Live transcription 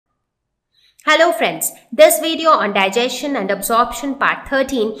Hello friends, this video on digestion and absorption part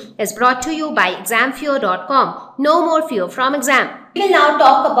 13 is brought to you by examfear.com. No more fear from exam. We will now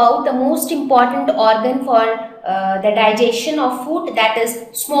talk about the most important organ for the digestion of food, that is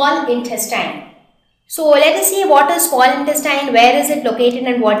small intestine. So let us see what is small intestine, where is it located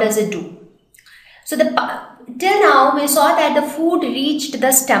and what does it do. So till now we saw that the food reached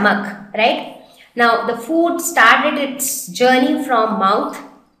the stomach, right? Now the food started its journey from mouth.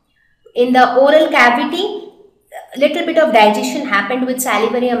 In the oral cavity, little bit of digestion happened with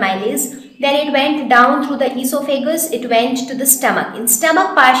salivary amylase. Then it went down through the esophagus, it went to the stomach. In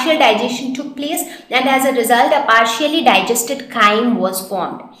stomach, partial digestion took place and as a result, a partially digested chyme was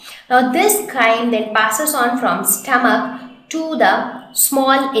formed. Now this chyme then passes on from stomach to the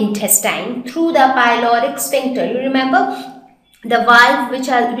small intestine through the pyloric sphincter. You remember the valve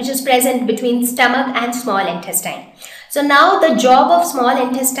which is present between stomach and small intestine. So now the job of small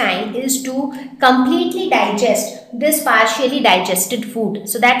intestine is to completely digest this partially digested food.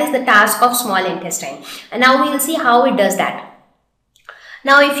 So that is the task of small intestine. And now we will see how it does that.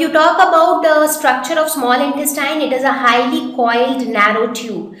 Now if you talk about the structure of small intestine, it is a highly coiled narrow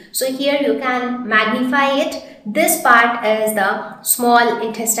tube. So here you can magnify it. This part is the small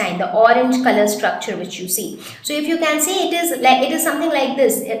intestine, the orange color structure which you see. So if you can see, it is something like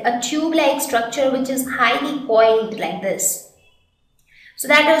this, a tube-like structure which is highly coiled like this. So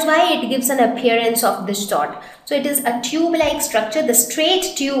that is why it gives an appearance of this sort. So it is a tube-like structure, the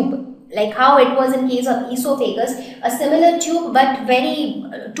straight tube, like how it was in case of esophagus, a similar tube but very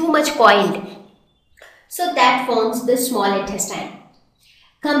too much coiled. So that forms the small intestine.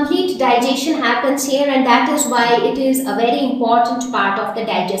 Complete digestion happens here, and that is why it is a very important part of the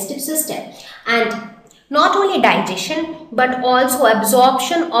digestive system. And not only digestion but also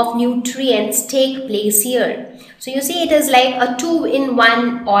absorption of nutrients take place here. So you see, it is like a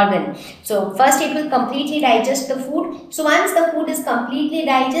two-in-one organ. So first it will completely digest the food. So once the food is completely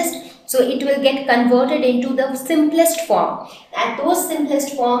digested, so it will get converted into the simplest form, and those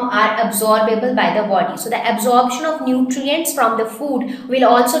simplest form are absorbable by the body. So the absorption of nutrients from the food will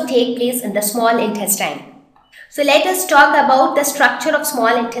also take place in the small intestine. So let us talk about the structure of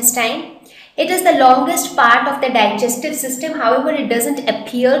small intestine. It is the longest part of the digestive system. However, it doesn't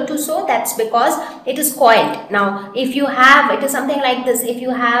appear to so. That's because it is coiled. Now, if you have, it is something like this. If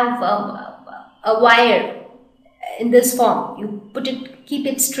you have a wire in this form, you keep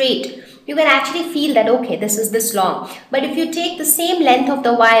it straight, you can actually feel that, okay, this is this long. But if you take the same length of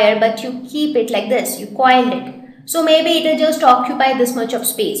the wire, but you keep it like this, you coil it, so maybe it will just occupy this much of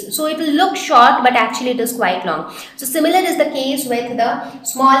space. So it will look short, but actually it is quite long. So similar is the case with the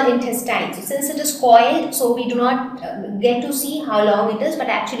small intestine. So since it is coiled, so we do not get to see how long it is, but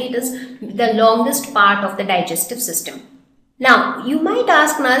actually it is the longest part of the digestive system. Now, you might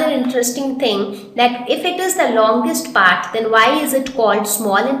ask another interesting thing, that if it is the longest part, then why is it called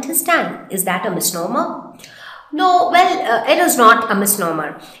small intestine? Is that a misnomer? No, well, it is not a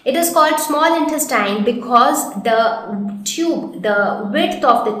misnomer. It is called small intestine because the tube, the width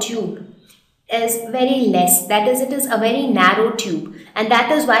of the tube is very less. That is, it is a very narrow tube, and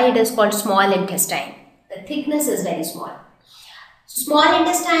that is why it is called small intestine. The thickness is very small. Small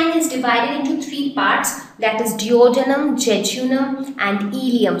intestine is divided into three parts, that is duodenum, jejunum and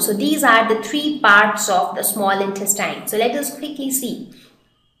ileum. So these are the three parts of the small intestine. So let us quickly see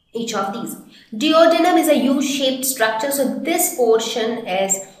each of these. Duodenum is a U-shaped structure. So this portion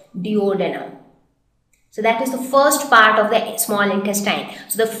is duodenum. So that is the first part of the small intestine.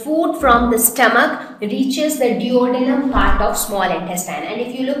 So the food from the stomach reaches the duodenum part of small intestine. And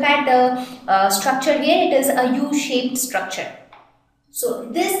if you look at the structure here, it is a U-shaped structure. So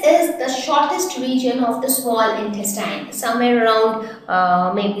this is the shortest region of the small intestine, somewhere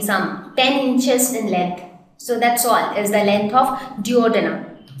around maybe some 10 inches in length. So that's all is the length of duodenum.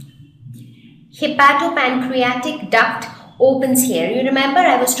 Hepatopancreatic duct opens here. You remember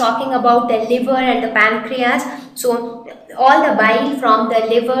I was talking about the liver and the pancreas. So all the bile from the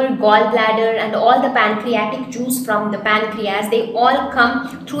liver, gallbladder and all the pancreatic juice from the pancreas, they all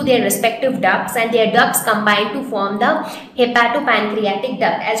come through their respective ducts, and their ducts combine to form the hepatopancreatic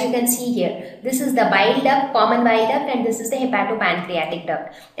duct. As you can see here, this is the bile duct, common bile duct, and this is the hepatopancreatic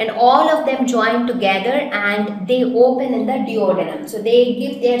duct, and all of them join together and they open in the duodenum. So they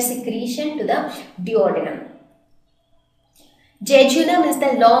give their secretion to the duodenum. Jejunum is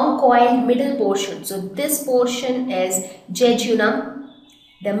the long coiled middle portion. So this portion is jejunum,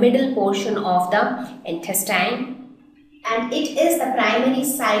 the middle portion of the intestine. and it is the primary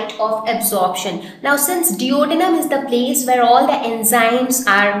site of absorption. Now, since duodenum is the place where all the enzymes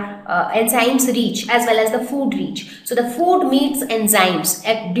reach, as well as the food reach. So the food meets enzymes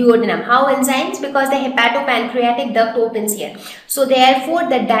at duodenum. How enzymes? Because the hepatopancreatic duct opens here. So therefore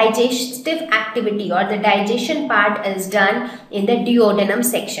the digestive activity or the digestion part is done in the duodenum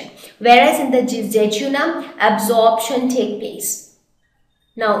section, whereas in the jejunum absorption takes place.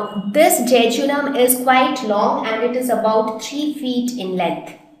 Now, this jejunum is quite long and it is about 3 feet in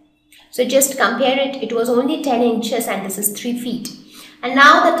length. So just compare it, it was only 10 inches and this is 3 feet. And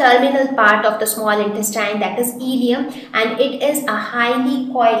now the terminal part of the small intestine, that is ileum, and it is a highly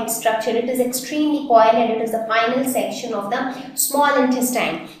coiled structure. It is extremely coiled and it is the final section of the small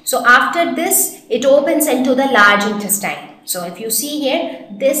intestine. So after this, it opens into the large intestine. So if you see here,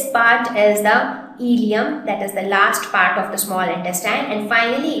 this part is the ileum, that is the last part of the small intestine, and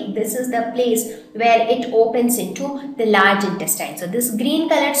finally this is the place where it opens into the large intestine. So this green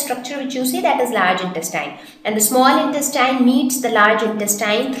colored structure which you see, that is large intestine, and the small intestine meets the large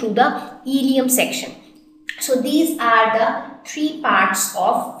intestine through the ileum section. So these are the 3 parts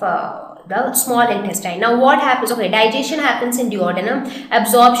of the small intestine. Now what happens? Okay, digestion happens in duodenum,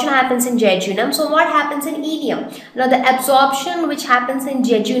 absorption happens in jejunum. So what happens in ileum? Now the absorption which happens in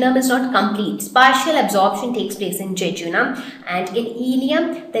jejunum is not complete. Partial absorption takes place in jejunum, and in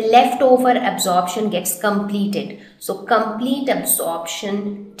ileum the leftover absorption gets completed. So complete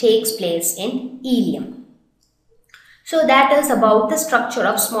absorption takes place in ileum. So that is about the structure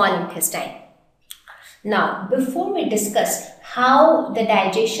of small intestine. Now, before we discuss how the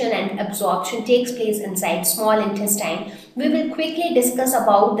digestion and absorption takes place inside small intestine, we will quickly discuss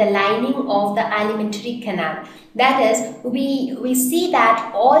about the lining of the alimentary canal. That is, we see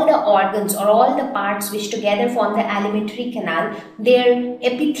that all the organs or all the parts which together form the alimentary canal, their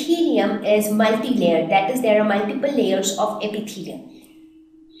epithelium is multi-layered. That is, there are multiple layers of epithelium.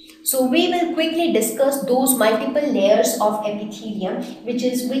 So we will quickly discuss those multiple layers of epithelium which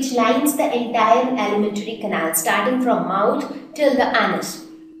lines the entire alimentary canal, starting from mouth till the anus.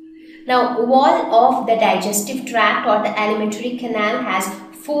 Now, wall of the digestive tract or the alimentary canal has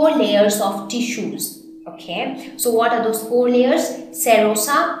 4 layers of tissues. Okay, so what are those 4 layers?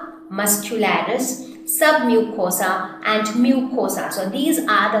 Serosa, muscularis, submucosa and mucosa. So these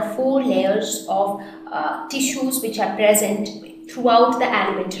are the 4 layers of tissues which are present throughout the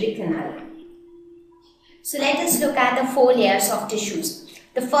alimentary canal. So let us look at the 4 layers of tissues.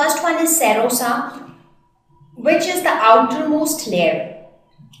 The first one is serosa, which is the outermost layer,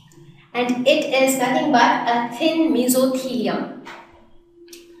 and it is nothing but a thin mesothelium.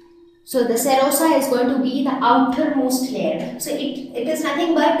 So the serosa is going to be the outermost layer. So it is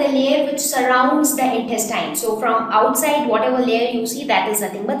nothing but the layer which surrounds the intestine. So from outside, whatever layer you see, that is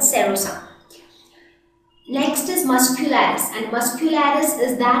nothing but serosa. Next is muscularis, and muscularis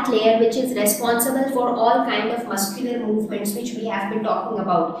is that layer which is responsible for all kind of muscular movements which we have been talking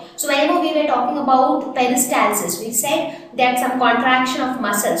about. So whenever we were talking about peristalsis, we said that some contraction of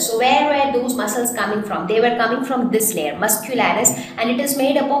muscles. So where were those muscles coming from? They were coming from this layer, muscularis, and it is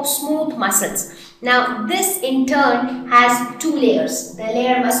made up of smooth muscles. Now this in turn has 2 layers. The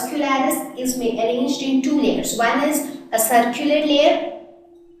layer muscularis is arranged in 2 layers. One is a circular layer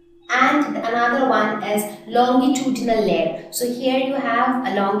and another one is longitudinal layer. So here you have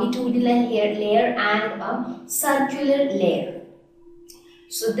a longitudinal layer and a circular layer.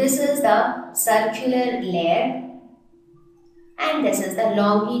 So this is the circular layer and this is the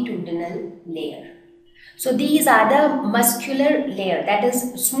longitudinal layer. So these are the muscular layer, that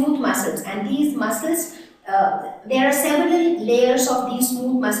is smooth muscles, and these muscles, there are several layers of these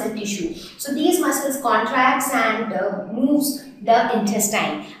smooth muscle tissue. So these muscles contracts and moves the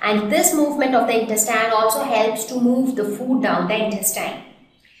intestine, and this movement of the intestine also helps to move the food down the intestine.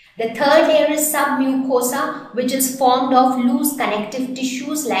 The third layer is submucosa, which is formed of loose connective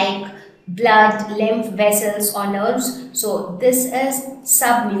tissues like blood, lymph vessels or nerves. So this is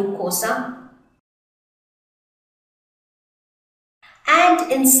submucosa.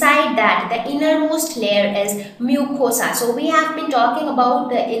 And inside that, the innermost layer is mucosa. So we have been talking about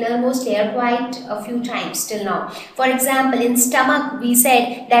the innermost layer quite a few times till now. For example, in stomach, we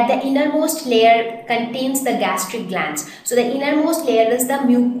said that the innermost layer contains the gastric glands. So the innermost layer is the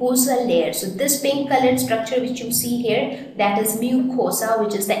mucosal layer. So this pink colored structure which you see here, that is mucosa,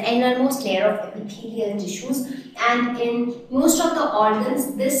 which is the innermost layer of epithelial tissues. And in most of the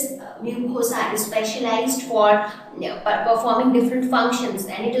organs, this mucosa is specialized for performing different functions,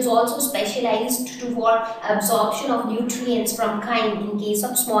 and it is also specialized for absorption of nutrients from chyme in case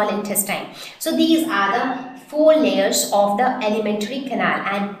of small intestine. So these are the 4 layers of the alimentary canal,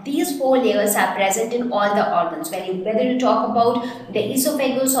 and these 4 layers are present in all the organs. Whether you talk about the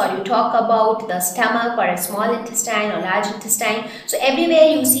esophagus or you talk about the stomach or a small intestine or large intestine, so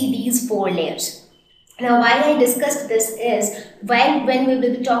everywhere you see these 4 layers. Now, why I discussed this is when we will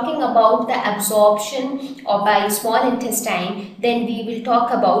be talking about the absorption or by small intestine, then we will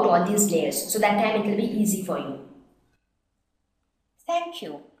talk about all these layers. So that time it will be easy for you. Thank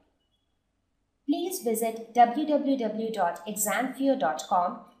you. Please visit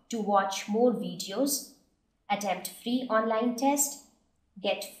www.examfear.com to watch more videos, attempt free online test,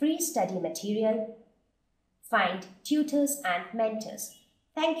 get free study material, find tutors and mentors.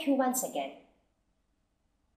 Thank you once again.